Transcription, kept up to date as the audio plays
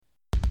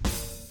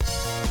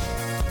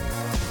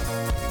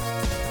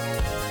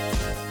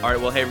All right,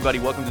 well, hey, everybody,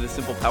 welcome to the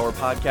Simple Power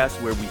Podcast,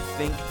 where we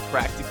think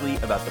practically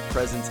about the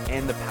presence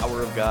and the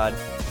power of God.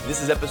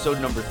 This is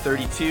episode number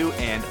 32,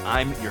 and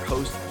I'm your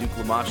host, Duke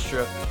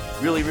Lamastra.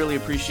 Really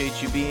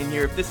appreciate you being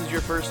here. If this is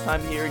your first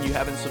time here and you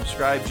haven't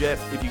subscribed yet,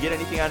 if you get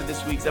anything out of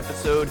this week's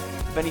episode,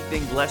 if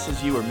anything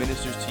blesses you or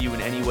ministers to you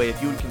in any way,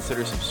 if you would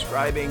consider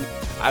subscribing,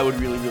 I would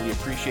really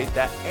appreciate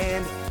that.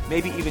 And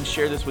maybe even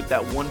share this with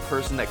that one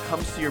person that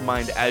comes to your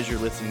mind as you're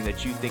listening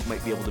that you think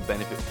might be able to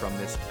benefit from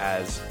this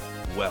as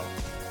well.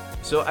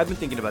 So I've been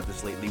thinking about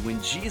this lately.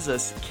 When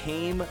Jesus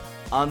came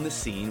on the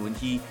scene, when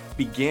he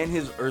began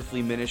his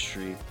earthly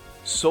ministry,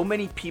 so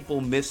many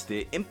people missed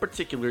it. In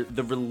particular,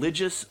 the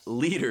religious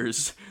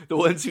leaders, the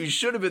ones who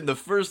should have been the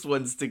first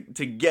ones to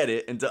get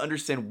it and to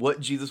understand what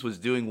Jesus was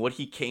doing, what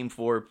he came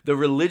for. The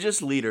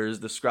religious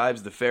leaders, the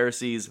scribes, the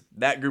Pharisees,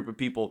 that group of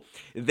people,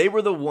 they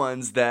were the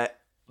ones that,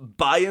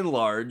 by and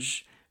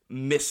large,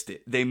 missed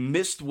it. They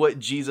missed what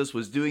Jesus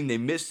was doing. They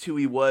missed who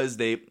he was.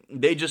 They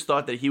just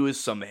thought that he was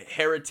some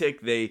heretic.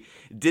 They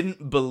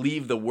didn't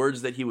believe the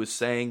words that he was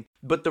saying.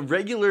 But the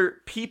regular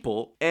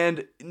people,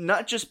 and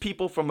not just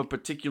people from a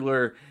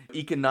particular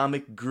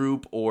economic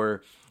group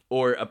or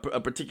a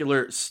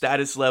particular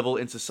status level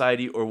in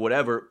society or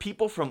whatever,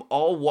 people from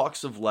all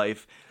walks of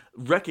life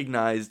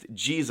recognized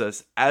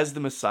Jesus as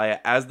the Messiah,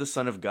 as the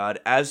Son of God,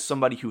 as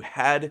somebody who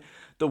had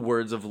the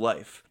words of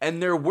life.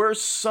 And there were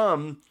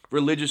some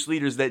religious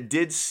leaders that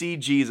did see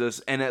Jesus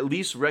and at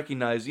least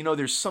recognize,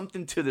 there's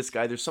something to this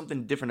guy, there's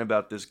something different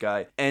about this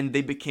guy, and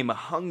they became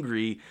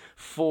hungry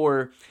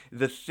for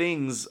the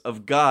things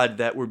of God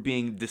that were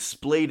being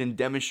displayed and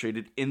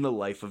demonstrated in the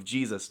life of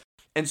Jesus.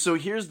 And so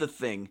here's the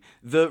thing,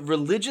 the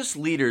religious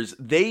leaders,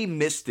 they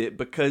missed it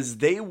because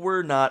they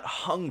were not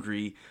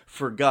hungry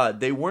for God.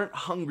 They weren't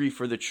hungry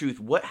for the truth.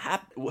 What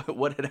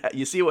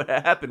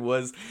happened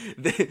was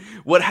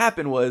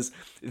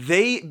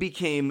they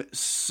became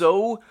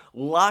so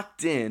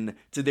locked in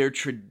to their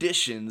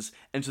traditions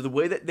and to the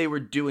way that they were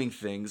doing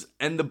things.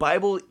 And the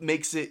Bible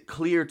makes it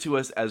clear to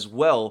us as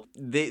well.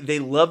 They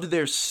loved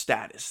their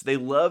status. They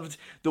loved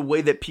the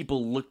way that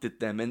people looked at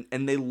them.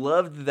 And they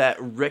loved that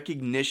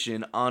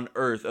recognition on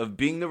earth of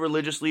being the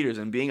religious leaders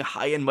and being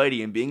high and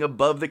mighty and being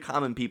above the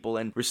common people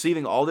and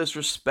receiving all this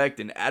respect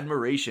and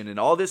admiration and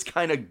all this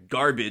kind of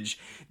garbage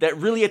that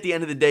really at the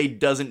end of the day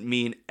doesn't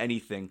mean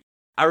anything.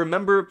 I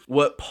remember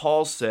what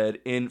Paul said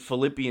in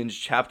Philippians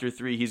chapter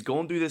 3. He's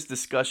going through this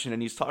discussion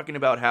and he's talking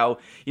about how,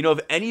 if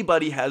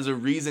anybody has a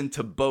reason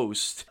to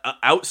boast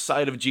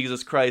outside of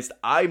Jesus Christ,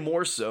 I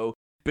more so.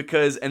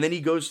 And then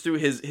he goes through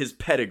his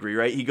pedigree,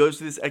 right? He goes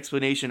through this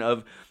explanation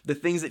of the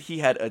things that he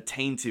had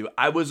attained to.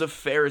 I was a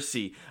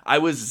Pharisee. I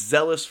was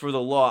zealous for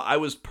the law. I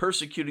was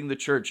persecuting the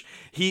church.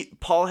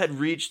 Paul had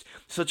reached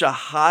such a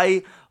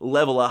high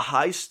level, a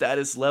high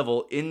status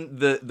level in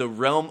the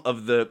realm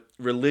of the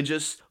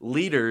religious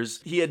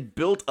leaders. He had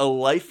built a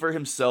life for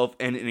himself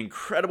and an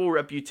incredible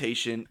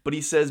reputation. But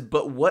he says,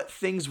 but what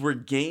things were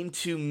gained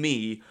to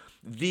me,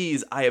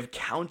 these I have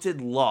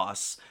counted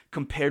loss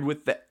compared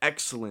with the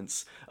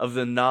excellence of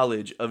the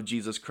knowledge of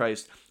Jesus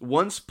Christ.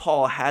 Once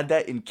Paul had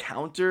that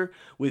encounter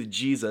with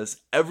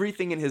Jesus,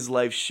 everything in his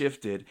life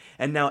shifted,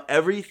 and now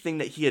everything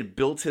that he had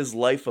built his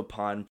life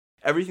upon,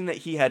 everything that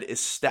he had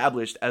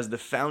established as the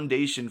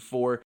foundation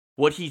for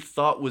what he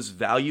thought was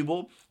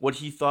valuable, what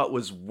he thought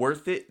was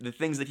worth it, the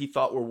things that he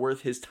thought were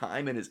worth his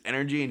time and his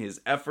energy and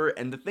his effort,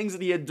 and the things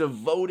that he had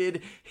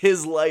devoted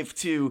his life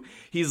to,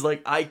 he's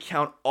like, I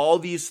count all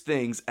these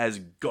things as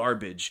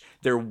garbage.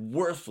 They're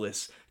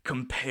worthless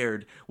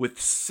compared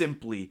with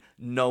simply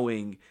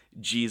knowing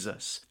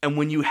Jesus. And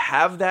when you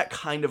have that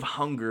kind of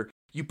hunger,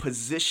 you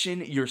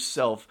position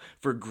yourself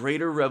for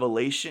greater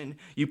revelation.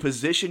 You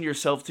position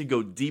yourself to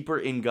go deeper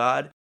in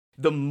God.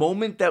 The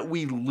moment that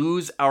we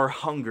lose our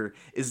hunger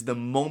is the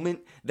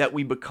moment that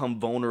we become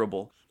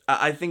vulnerable.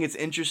 I think it's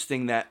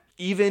interesting that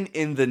even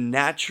in the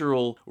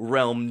natural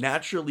realm,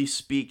 naturally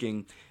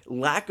speaking,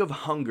 lack of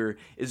hunger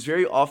is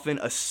very often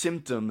a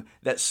symptom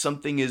that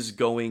something is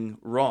going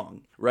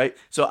wrong, right?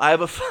 So I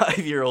have a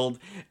 5-year-old,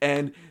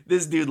 and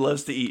this dude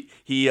loves to eat.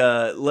 He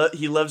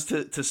loves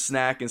to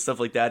snack and stuff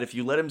like that. If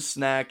you let him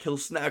snack, he'll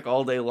snack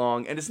all day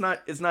long, and it's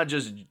not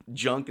just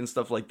junk and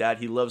stuff like that.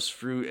 He loves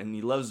fruit and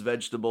he loves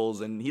vegetables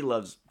and he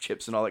loves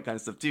chips and all that kind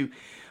of stuff too.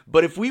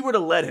 But if we were to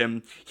let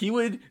him, he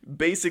would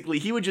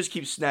just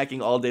keep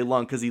snacking all day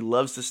long because he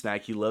loves to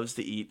snack, he loves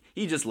to eat,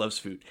 he just loves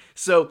food.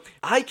 So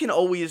I can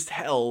always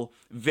tell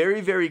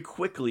very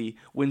quickly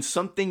when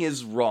something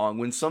is wrong,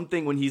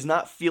 when he's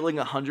not feeling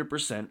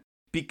 100%,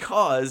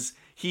 because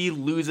he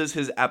loses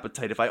his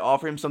appetite. If I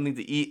offer him something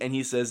to eat and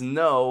he says,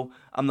 no,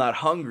 I'm not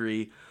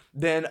hungry,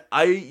 then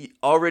I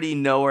already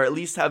know, or at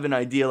least have an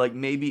idea, like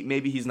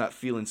maybe he's not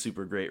feeling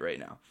super great right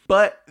now.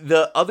 But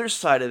the other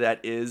side of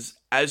that is,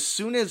 as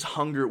soon as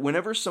hunger,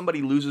 whenever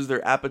somebody loses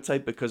their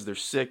appetite because they're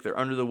sick, they're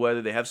under the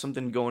weather, they have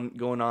something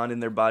going on in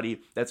their body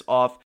that's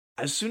off,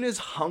 as soon as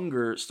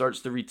hunger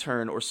starts to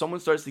return or someone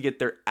starts to get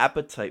their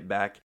appetite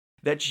back,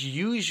 that's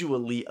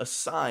usually a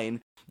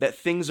sign that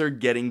things are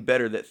getting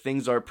better, that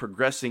things are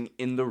progressing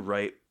in the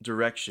right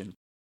direction.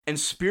 And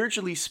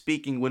spiritually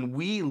speaking, when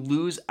we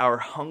lose our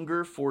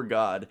hunger for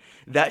God,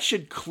 that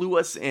should clue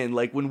us in.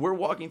 Like when we're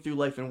walking through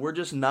life and we're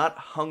just not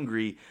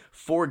hungry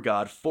for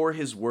God, for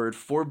His Word,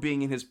 for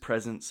being in His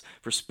presence,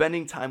 for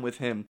spending time with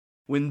Him,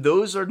 when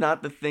those are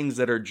not the things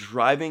that are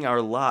driving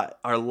our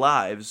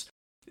lives,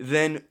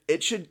 then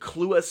it should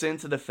clue us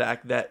into the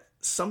fact that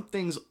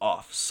something's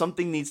off.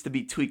 Something needs to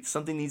be tweaked.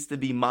 Something needs to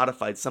be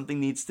modified. Something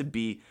needs to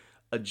be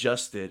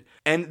adjusted.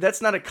 And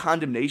that's not a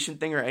condemnation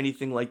thing or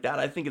anything like that.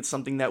 I think it's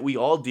something that we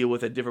all deal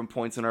with at different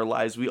points in our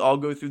lives. We all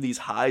go through these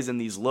highs and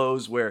these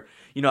lows where,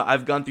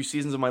 I've gone through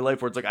seasons of my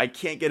life where it's like, I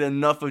can't get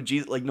enough of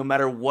Jesus. Like no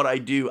matter what I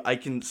do, I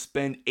can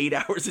spend 8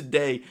 hours a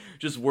day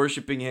just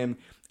worshiping Him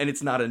and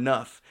it's not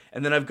enough.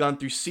 And then I've gone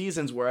through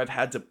seasons where I've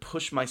had to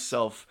push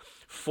myself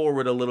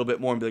forward a little bit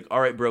more and be like,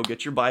 all right, bro,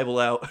 get your Bible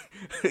out.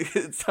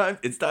 It's time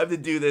to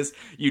do this.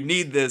 You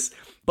need this.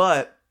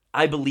 But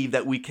I believe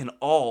that we can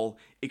all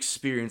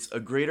experience a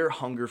greater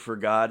hunger for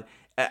God.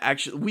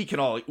 Actually, we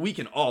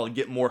can all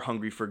get more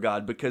hungry for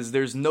God, because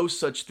there's no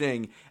such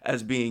thing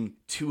as being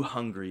too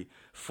hungry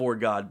for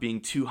God, being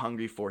too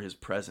hungry for His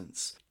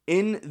presence.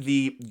 In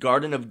the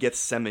Garden of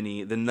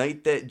Gethsemane, the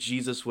night that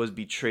Jesus was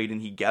betrayed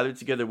and He gathered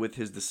together with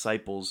His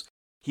disciples,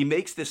 He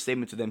makes this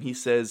statement to them. He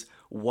says,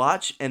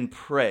 "Watch and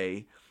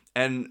pray."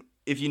 And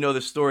if you know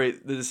the story,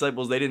 the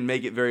disciples, they didn't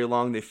make it very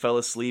long. They fell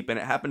asleep, and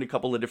it happened a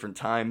couple of different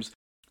times.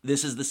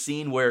 This is the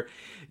scene where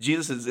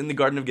Jesus is in the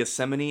Garden of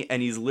Gethsemane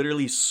and He's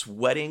literally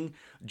sweating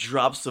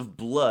drops of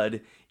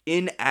blood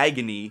in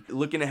agony,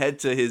 looking ahead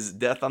to His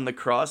death on the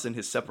cross and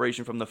His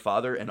separation from the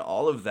Father and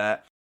all of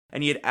that.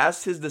 And He had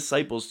asked His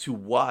disciples to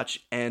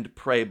watch and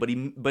pray. But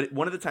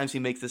one of the times He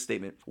makes this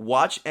statement,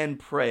 "Watch and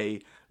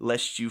pray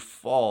lest you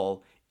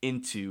fall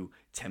into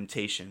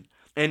temptation."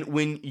 And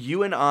when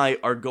you and I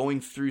are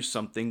going through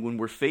something, when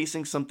we're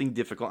facing something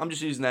difficult, I'm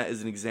just using that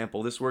as an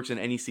example. This works in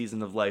any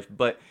season of life.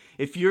 But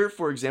if you're,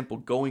 for example,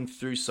 going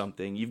through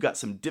something, you've got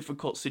some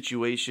difficult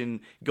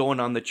situation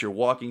going on that you're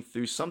walking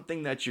through,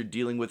 something that you're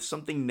dealing with,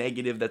 something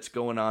negative that's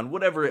going on,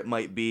 whatever it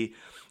might be,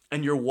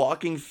 and you're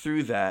walking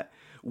through that,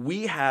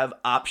 we have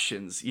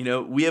options.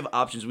 We have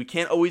options. We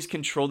can't always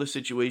control the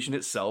situation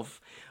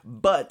itself,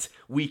 but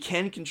we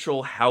can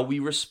control how we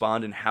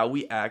respond and how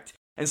we act.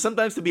 And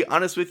sometimes, to be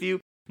honest with you,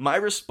 my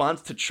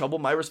response to trouble,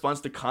 my response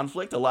to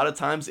conflict, a lot of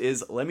times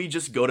is, let me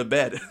just go to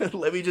bed.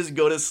 Let me just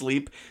go to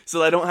sleep so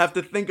that I don't have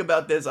to think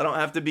about this. I don't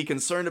have to be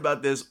concerned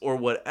about this or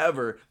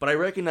whatever. But I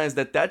recognize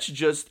that that's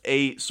just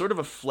a sort of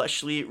a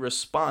fleshly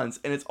response,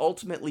 and it's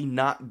ultimately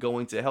not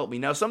going to help me.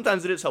 Now,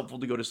 sometimes it is helpful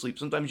to go to sleep.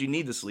 Sometimes you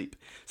need to sleep.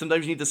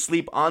 Sometimes you need to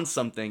sleep on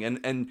something.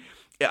 And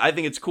I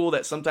think it's cool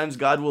that sometimes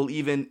God will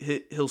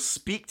He'll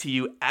speak to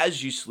you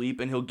as you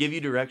sleep, and He'll give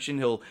you direction.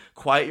 He'll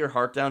quiet your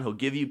heart down. He'll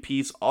give you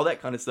peace, all that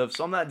kind of stuff.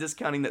 So I'm not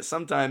discounting that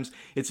sometimes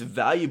it's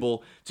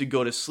valuable to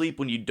go to sleep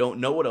when you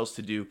don't know what else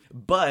to do.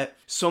 But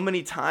so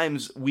many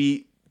times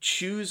we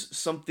choose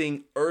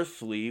something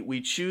earthly. We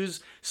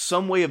choose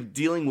some way of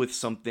dealing with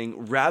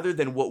something rather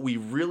than what we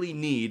really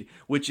need,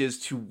 which is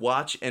to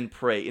watch and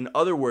pray. In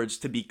other words,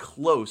 to be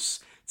close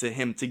to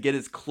Him, to get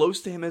as close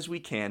to Him as we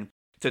can,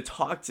 to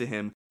talk to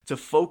Him, to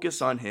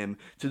focus on Him,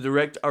 to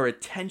direct our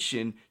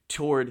attention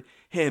toward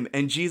Him.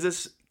 And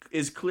Jesus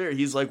is clear.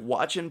 He's like,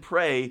 watch and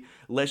pray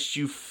lest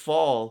you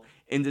fall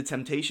into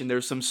temptation.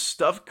 There's some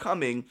stuff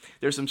coming.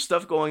 There's some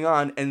stuff going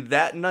on. And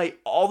that night,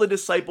 all the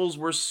disciples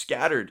were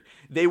scattered.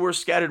 They were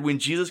scattered. When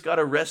Jesus got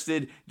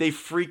arrested, they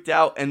freaked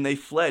out and they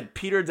fled.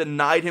 Peter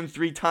denied Him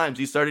 3 times.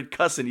 He started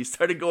cussing. He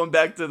started going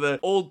back to the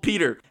old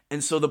Peter.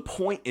 And so the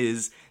point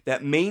is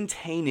that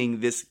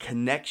maintaining this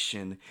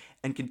connection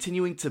and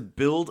continuing to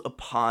build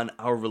upon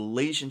our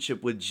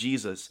relationship with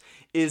Jesus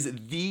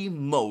is the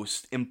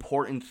most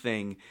important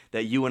thing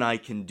that you and I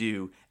can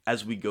do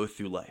as we go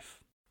through life.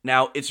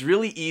 Now, it's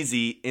really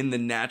easy in the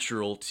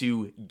natural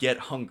to get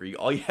hungry.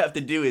 All you have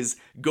to do is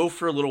go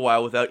for a little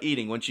while without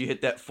eating. Once you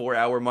hit that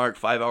 4-hour mark,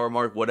 5-hour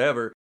mark,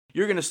 whatever,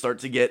 you're going to start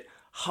to get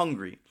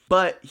hungry.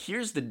 But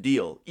here's the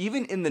deal.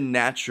 Even in the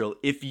natural,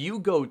 if you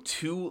go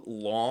too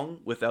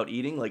long without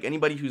eating, like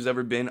anybody who's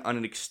ever been on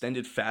an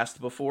extended fast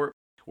before,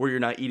 where you're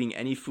not eating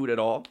any food at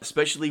all,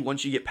 especially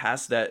once you get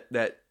past that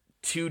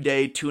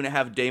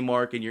 2.5 day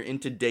mark and you're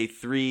into day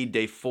 3,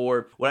 day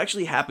 4, what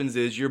actually happens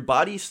is your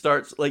body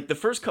starts, like the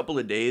first couple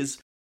of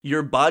days,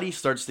 your body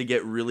starts to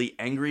get really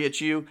angry at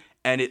you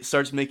and it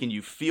starts making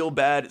you feel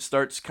bad. It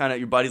starts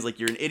your body's like,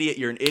 you're an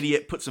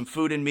idiot, put some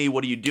food in me,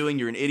 what are you doing,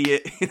 you're an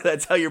idiot.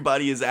 That's how your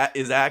body is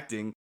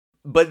acting.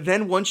 But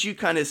then once you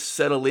kind of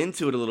settle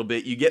into it a little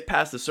bit, you get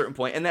past a certain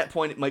point, and that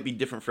point, it might be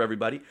different for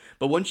everybody,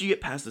 but once you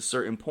get past a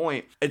certain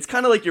point, it's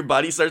kind of like your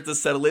body starts to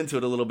settle into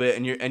it a little bit,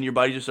 and your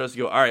body just starts to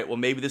go, all right, well,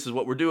 maybe this is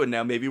what we're doing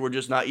now. Maybe we're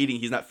just not eating.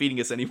 He's not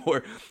feeding us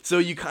anymore. So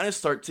you kind of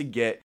start to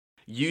get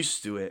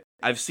used to it.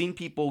 I've seen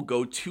people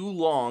go too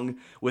long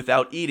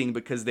without eating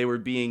because they were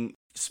being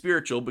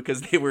spiritual,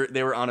 because they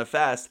were on a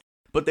fast,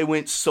 but they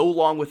went so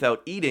long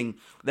without eating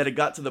that it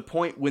got to the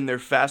point when their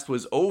fast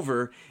was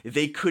over,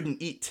 they couldn't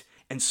eat.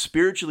 And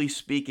spiritually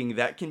speaking,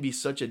 that can be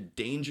such a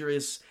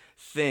dangerous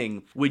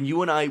thing when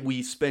you and I,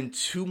 we spend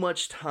too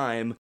much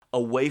time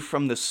away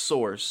from the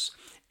source.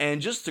 And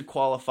just to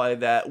qualify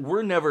that,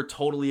 we're never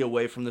totally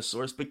away from the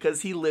source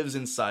because he lives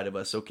inside of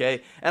us,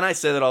 okay? And I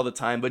say that all the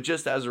time, but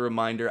just as a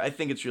reminder, I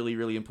think it's really,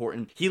 really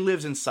important. He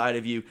lives inside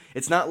of you.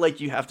 It's not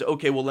like you have to,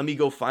 okay, well, let me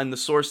go find the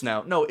source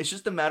now. No, it's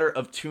just a matter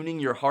of tuning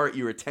your heart,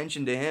 your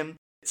attention to him.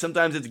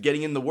 Sometimes it's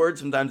getting in the word,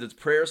 sometimes it's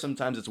prayer,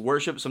 sometimes it's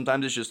worship,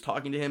 sometimes it's just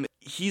talking to him.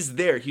 He's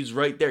there, he's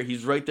right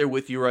there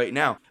with you right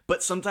now.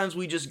 But sometimes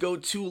we just go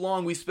too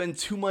long, we spend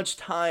too much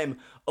time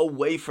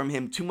away from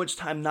him, too much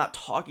time not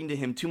talking to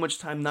him, too much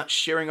time not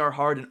sharing our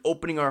heart and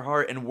opening our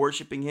heart and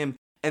worshiping him.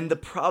 And the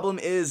problem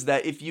is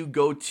that if you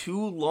go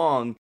too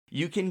long,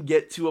 you can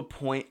get to a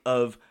point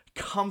of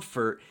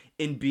comfort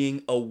in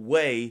being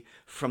away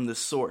from the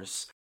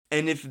source.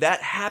 And if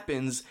that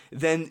happens,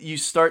 then you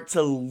start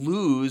to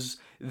lose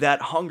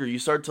that hunger. You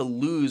start to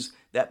lose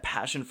that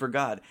passion for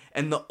God.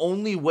 And the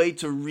only way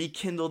to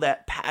rekindle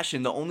that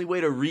passion, the only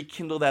way to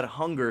rekindle that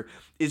hunger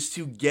is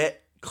to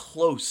get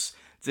close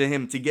to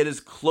him, to get as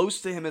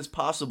close to him as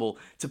possible,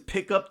 to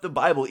pick up the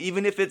Bible,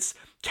 even if it's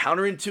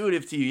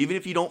counterintuitive to you, even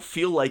if you don't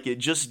feel like it,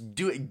 just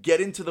do it.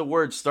 Get into the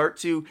word, start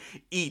to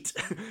eat,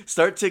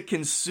 start to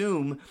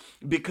consume,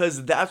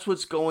 because that's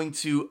what's going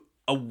to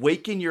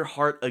awaken your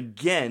heart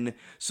again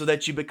so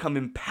that you become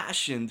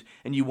impassioned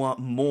and you want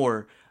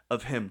more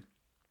of him.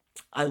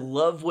 I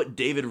love what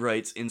David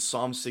writes in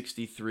Psalm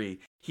 63.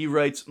 He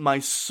writes, "My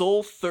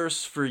soul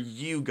thirsts for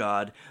you,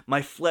 God.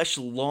 My flesh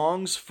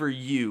longs for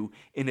you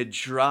in a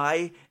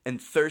dry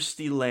and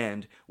thirsty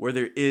land where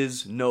there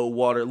is no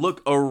water."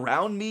 Look,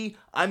 around me,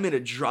 I'm in a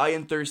dry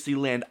and thirsty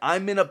land.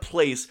 I'm in a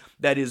place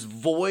that is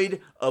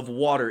void of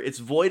water. It's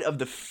void of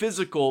the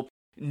physical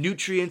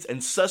nutrients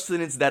and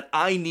sustenance that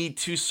I need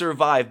to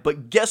survive.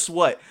 But guess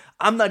what?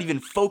 I'm not even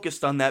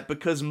focused on that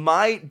because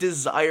my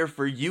desire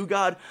for you,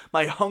 God,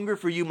 my hunger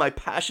for you, my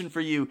passion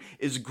for you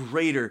is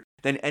greater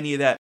than any of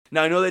that.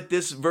 Now, I know that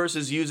this verse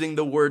is using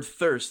the word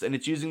thirst and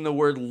it's using the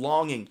word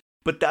longing,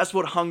 but that's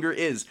what hunger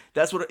is.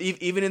 That's what,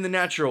 even in the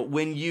natural,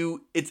 when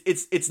you,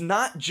 it's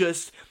not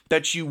just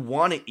that you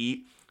want to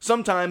eat.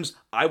 Sometimes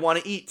I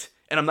want to eat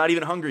and I'm not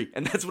even hungry,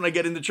 and that's when I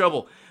get into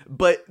trouble.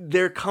 But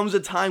there comes a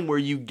time where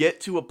you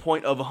get to a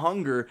point of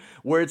hunger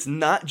where it's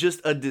not just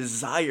a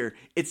desire,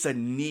 it's a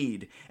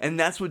need. And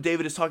that's what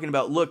David is talking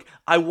about. Look,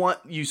 I want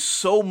you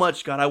so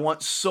much, God. I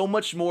want so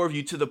much more of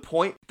you, to the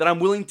point that I'm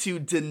willing to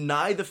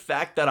deny the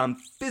fact that I'm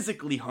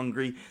physically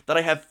hungry, that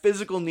I have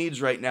physical needs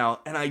right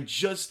now, and I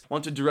just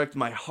want to direct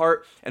my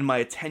heart and my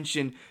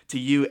attention to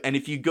you. And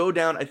if you go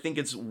down, I think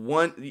it's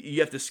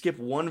you have to skip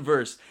one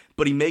verse,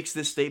 but he makes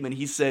this statement.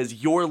 He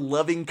says, "Your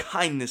loving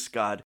kindness,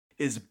 God,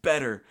 is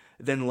better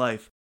than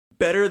life."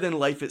 Better than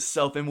life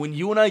itself. And when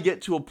you and I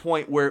get to a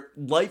point where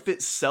life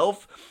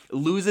itself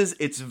loses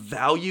its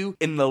value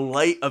in the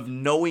light of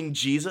knowing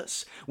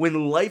Jesus,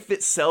 when life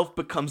itself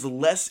becomes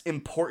less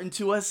important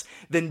to us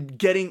than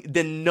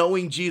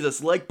knowing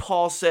Jesus, like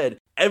Paul said,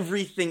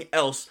 everything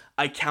else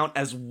I count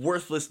as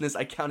worthlessness,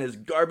 I count as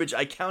garbage,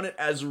 I count it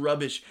as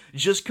rubbish,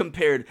 just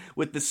compared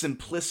with the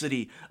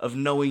simplicity of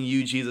knowing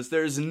you, Jesus.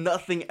 There is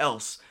nothing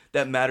else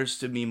that matters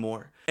to me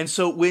more. And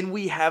so when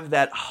we have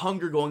that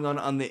hunger going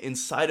on the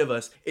inside of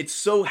us, it's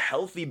so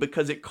healthy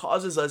because it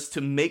causes us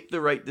to make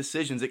the right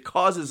decisions. It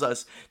causes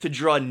us to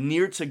draw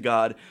near to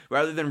God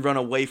rather than run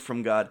away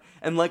from God.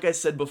 And like I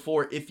said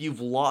before, if you've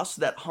lost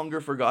that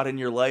hunger for God in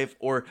your life,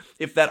 or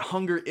if that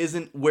hunger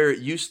isn't where it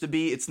used to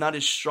be, it's not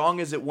as strong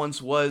as it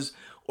once was,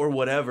 or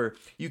whatever,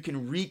 you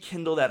can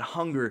rekindle that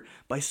hunger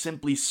by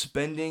simply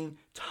spending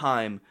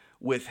time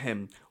with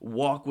him,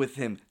 walk with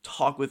him,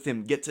 talk with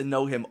him, get to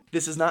know him.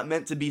 This is not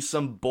meant to be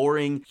some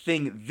boring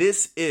thing.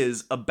 This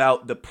is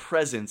about the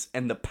presence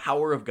and the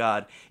power of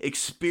God,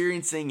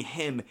 experiencing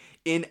him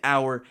in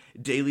our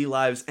daily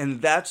lives. And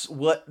that's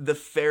what the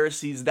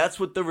Pharisees, that's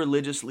what the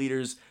religious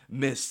leaders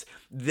missed.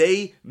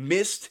 They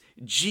missed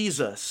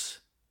Jesus.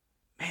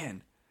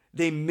 Man,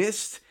 they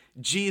missed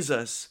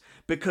Jesus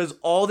because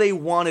all they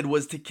wanted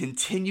was to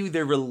continue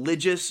their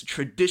religious,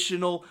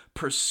 traditional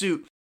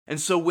pursuit. And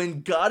so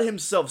when God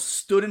himself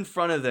stood in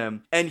front of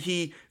them and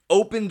he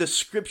opened the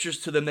scriptures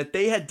to them that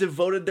they had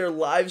devoted their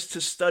lives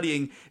to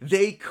studying,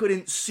 they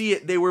couldn't see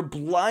it. They were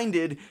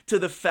blinded to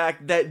the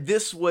fact that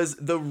this was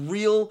the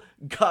real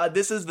God.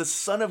 This is the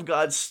Son of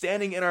God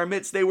standing in our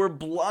midst. They were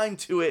blind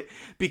to it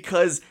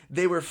because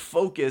they were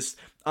focused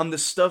on the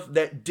stuff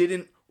that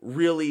didn't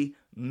really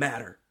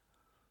matter.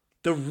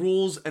 The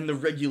rules and the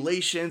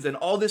regulations and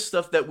all this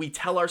stuff that we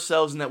tell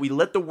ourselves and that we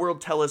let the world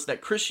tell us that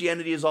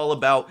Christianity is all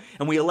about,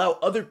 and we allow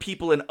other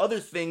people and other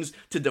things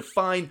to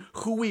define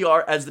who we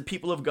are as the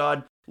people of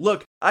God.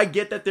 Look, I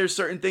get that there's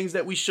certain things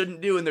that we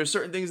shouldn't do and there's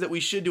certain things that we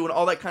should do and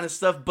all that kind of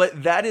stuff,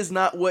 but that is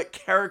not what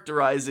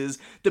characterizes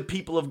the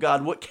people of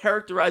God. What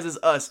characterizes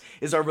us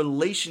is our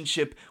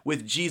relationship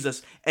with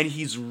Jesus, and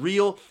he's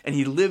real and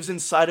he lives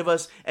inside of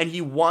us, and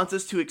he wants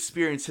us to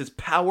experience his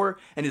power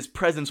and his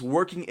presence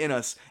working in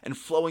us and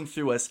flowing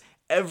through us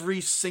every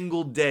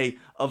single day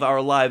of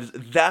our lives.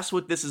 That's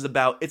what this is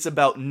about. It's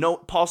about,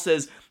 Paul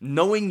says,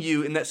 knowing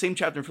you in that same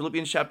chapter, in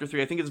Philippians chapter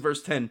 3, I think it's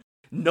verse 10,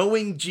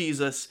 knowing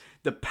Jesus,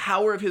 the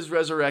power of his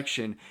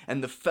resurrection,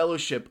 and the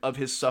fellowship of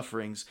his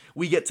sufferings.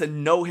 We get to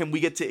know him. We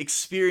get to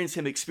experience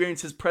him,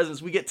 experience his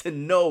presence. We get to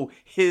know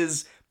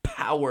his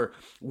power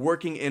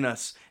working in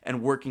us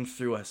and working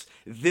through us.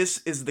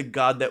 This is the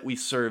God that we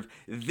serve.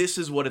 This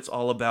is what it's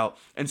all about.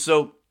 And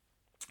so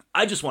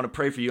I just want to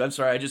pray for you. I'm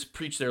sorry, I just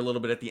preached there a little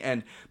bit at the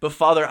end. But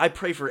Father, I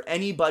pray for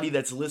anybody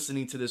that's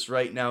listening to this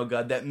right now,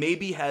 God, that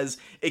maybe has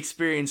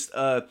experienced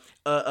a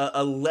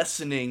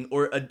lessening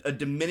or a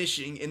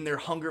diminishing in their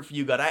hunger for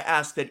you, God. I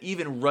ask that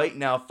even right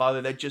now,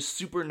 Father, that just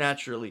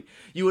supernaturally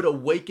you would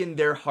awaken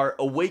their heart,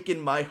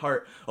 awaken my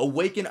heart,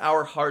 awaken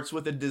our hearts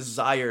with a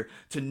desire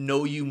to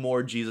know you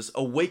more, Jesus.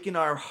 Awaken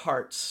our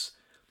hearts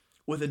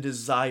with a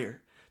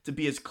desire to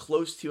be as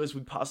close to you as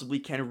we possibly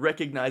can,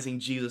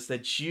 recognizing, Jesus,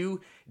 that you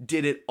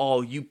did it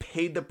all. You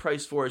paid the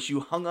price for us.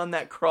 You hung on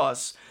that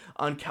cross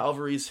on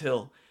Calvary's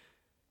hill,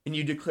 and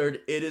you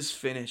declared it is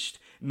finished,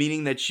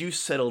 meaning that you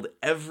settled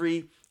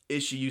every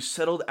issue. You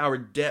settled our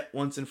debt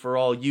once and for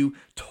all. You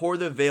tore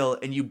the veil,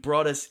 and you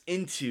brought us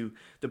into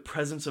the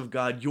presence of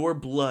God. Your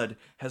blood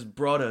has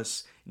brought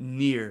us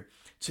near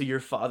to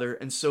your Father.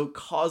 And so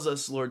cause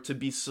us, Lord, to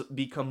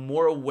become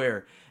more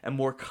aware and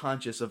more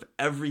conscious of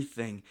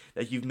everything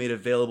that you've made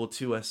available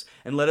to us.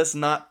 And let us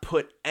not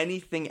put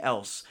anything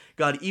else,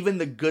 God, even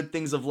the good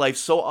things of life.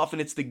 So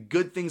often it's the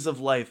good things of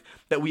life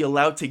that we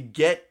allow to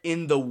get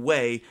in the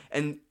way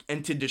and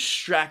to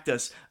distract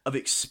us of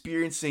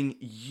experiencing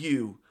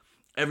you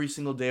every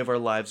single day of our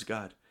lives,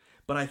 God.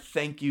 But I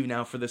thank you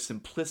now for the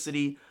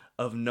simplicity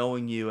of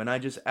knowing you. And I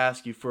just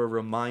ask you for a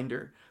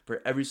reminder for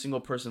every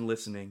single person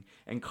listening,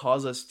 and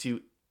cause us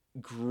to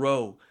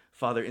grow,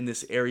 Father, in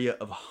this area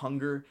of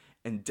hunger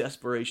and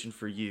desperation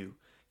for you.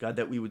 God,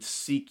 that we would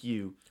seek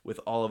you with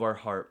all of our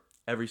heart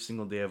every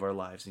single day of our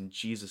lives. In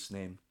Jesus'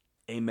 name,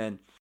 amen.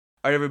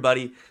 All right,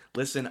 everybody,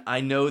 listen, I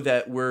know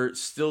that we're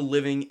still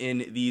living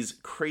in these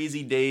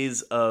crazy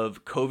days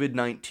of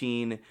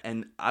COVID-19,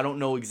 and I don't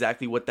know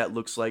exactly what that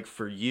looks like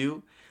for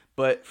you.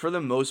 But for the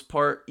most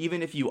part,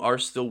 even if you are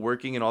still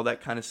working and all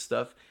that kind of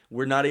stuff,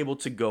 we're not able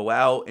to go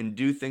out and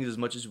do things as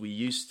much as we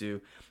used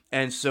to.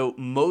 And so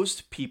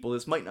most people,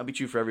 this might not be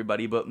true for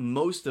everybody, but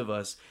most of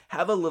us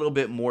have a little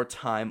bit more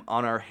time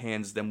on our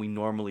hands than we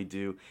normally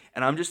do.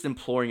 And I'm just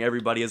imploring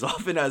everybody as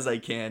often as I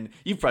can.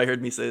 You've probably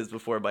heard me say this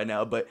before by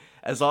now, but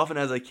as often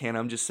as I can,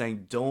 I'm just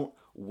saying, don't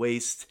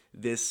waste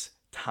this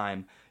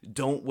time.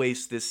 Don't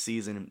waste this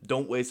season.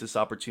 Don't waste this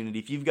opportunity.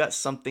 If you've got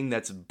something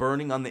that's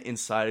burning on the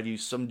inside of you,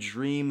 some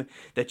dream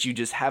that you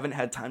just haven't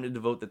had time to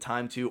devote the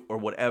time to or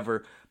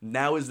whatever,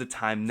 now is the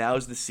time, now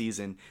is the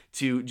season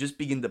to just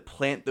begin to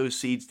plant those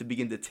seeds, to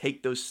begin to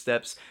take those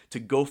steps, to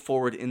go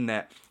forward in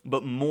that.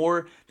 But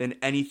more than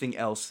anything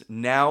else,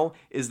 now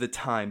is the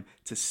time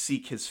to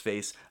seek his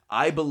face.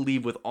 I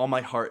believe with all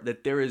my heart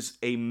that there is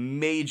a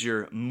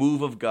major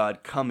move of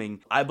God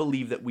coming. I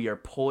believe that we are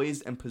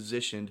poised and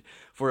positioned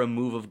for a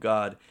move of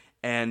God.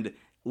 And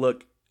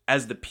look,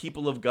 as the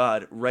people of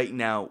God right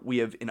now, we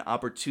have an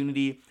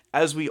opportunity,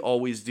 as we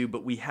always do,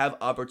 but we have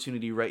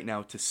opportunity right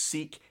now to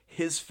seek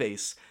his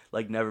face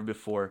like never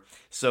before.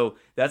 So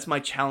that's my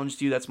challenge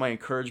to you. That's my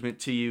encouragement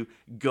to you.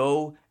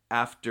 Go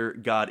after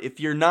God.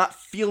 If you're not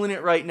feeling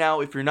it right now,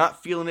 if you're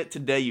not feeling it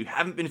today, you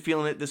haven't been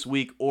feeling it this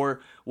week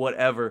or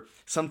whatever,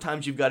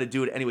 sometimes you've got to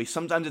do it anyway.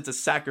 Sometimes it's a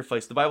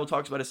sacrifice. The Bible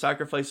talks about a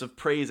sacrifice of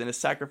praise and a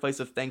sacrifice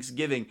of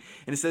thanksgiving.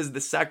 And it says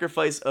the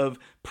sacrifice of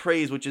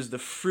praise, which is the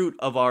fruit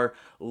of our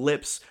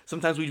lips.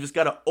 Sometimes we just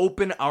got to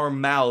open our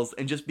mouths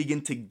and just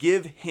begin to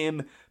give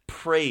him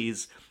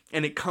praise.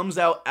 And it comes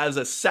out as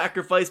a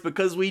sacrifice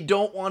because we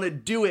don't want to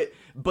do it,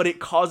 but it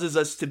causes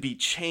us to be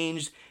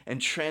changed and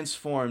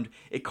transformed.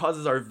 It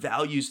causes our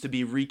values to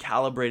be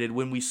recalibrated.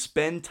 When we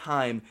spend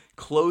time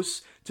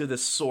close to the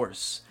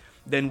source,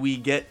 then we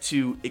get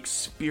to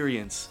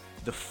experience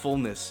the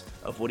fullness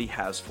of what he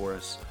has for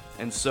us.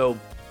 And so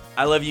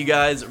I love you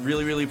guys.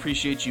 Really, really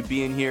appreciate you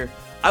being here.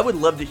 I would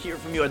love to hear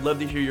from you. I'd love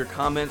to hear your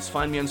comments.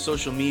 Find me on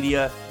social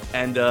media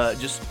and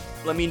just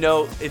let me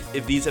know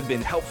if these have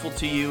been helpful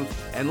to you.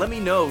 And let me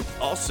know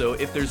also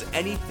if there's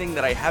anything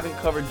that I haven't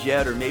covered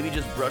yet or maybe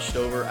just brushed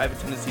over. I have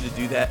a tendency to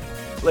do that.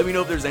 Let me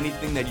know if there's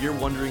anything that you're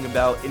wondering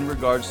about in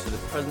regards to the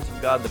presence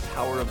of God, the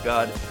power of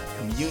God,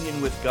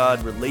 communion with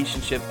God,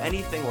 relationship,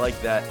 anything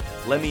like that.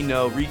 Let me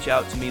know. Reach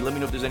out to me. Let me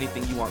know if there's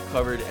anything you want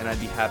covered, and I'd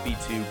be happy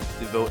to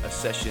devote a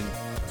session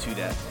to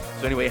that.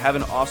 So anyway, have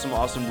an awesome,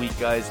 awesome week,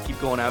 guys. Keep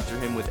going after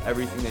him with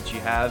everything that you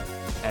have,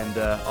 and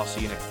I'll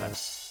see you next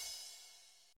time.